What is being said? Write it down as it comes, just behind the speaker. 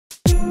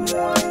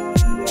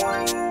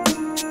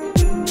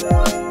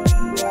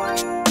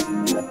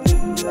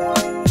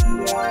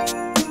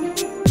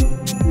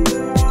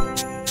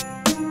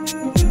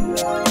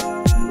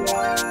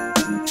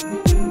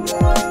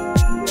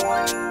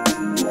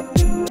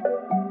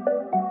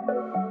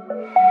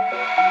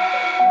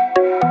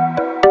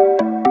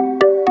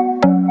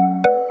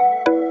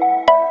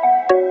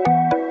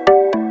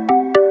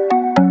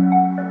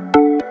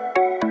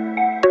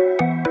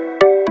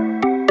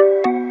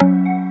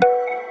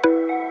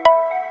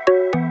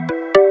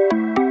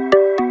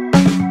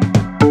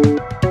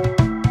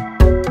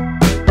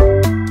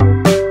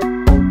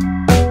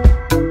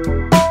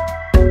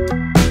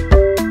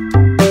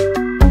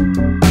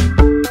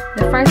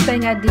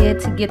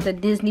get the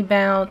Disney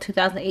Bound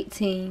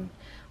 2018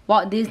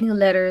 Walt Disney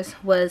letters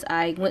was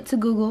I went to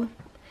Google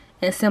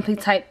and simply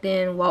typed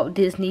in Walt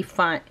Disney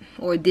font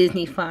or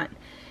Disney font,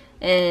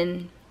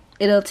 and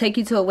it'll take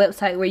you to a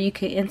website where you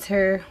can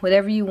enter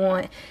whatever you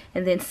want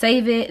and then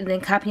save it and then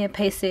copy and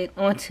paste it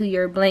onto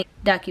your blank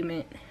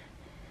document.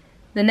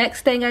 The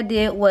next thing I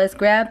did was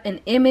grab an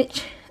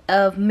image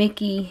of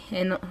Mickey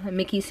and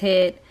Mickey's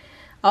head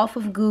off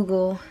of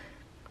Google,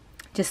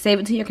 just save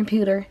it to your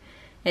computer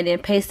and then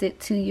paste it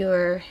to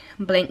your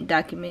blank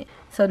document.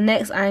 So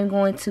next I'm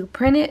going to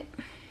print it.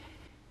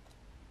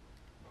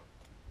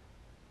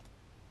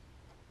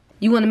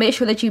 You want to make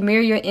sure that you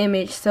mirror your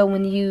image so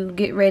when you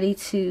get ready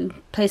to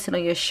place it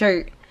on your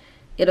shirt,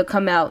 it'll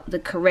come out the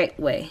correct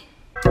way.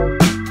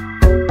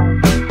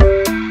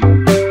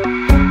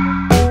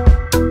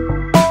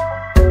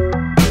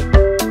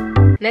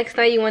 Next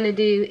thing you want to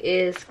do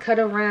is cut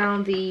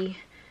around the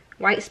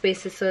white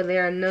spaces so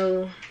there are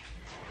no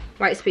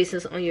white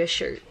spaces on your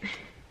shirt.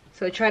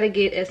 So try to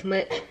get as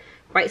much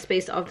white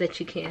space off that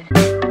you can.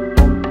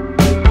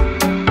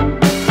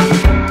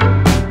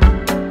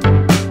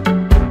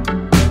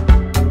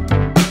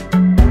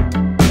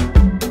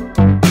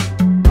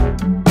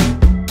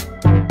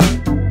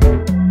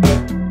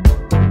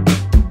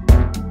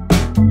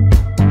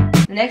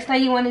 The next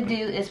thing you want to do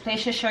is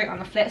place your shirt on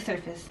a flat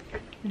surface.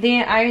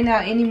 Then iron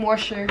out any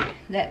moisture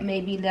that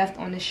may be left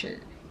on the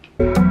shirt.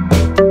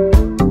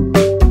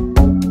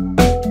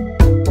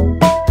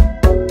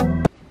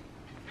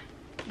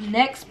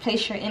 Next,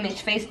 place your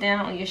image face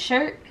down on your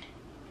shirt.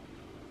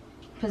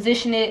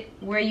 Position it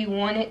where you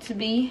want it to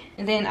be,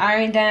 and then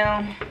iron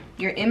down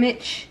your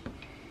image.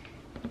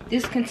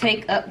 This can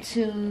take up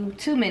to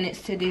 2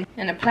 minutes to do,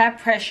 and apply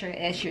pressure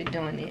as you're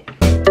doing it.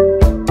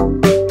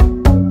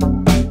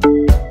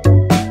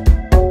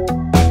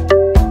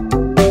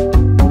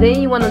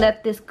 Then you want to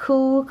let this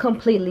cool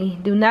completely.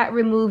 Do not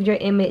remove your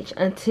image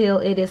until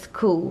it is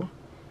cool.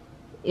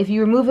 If you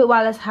remove it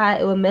while it's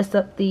hot, it will mess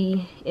up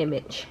the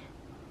image.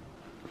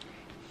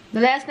 The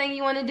last thing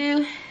you want to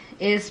do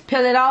is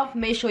peel it off.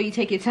 Make sure you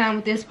take your time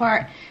with this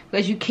part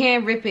because you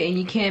can rip it and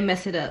you can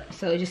mess it up.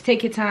 So just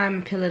take your time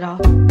and peel it off.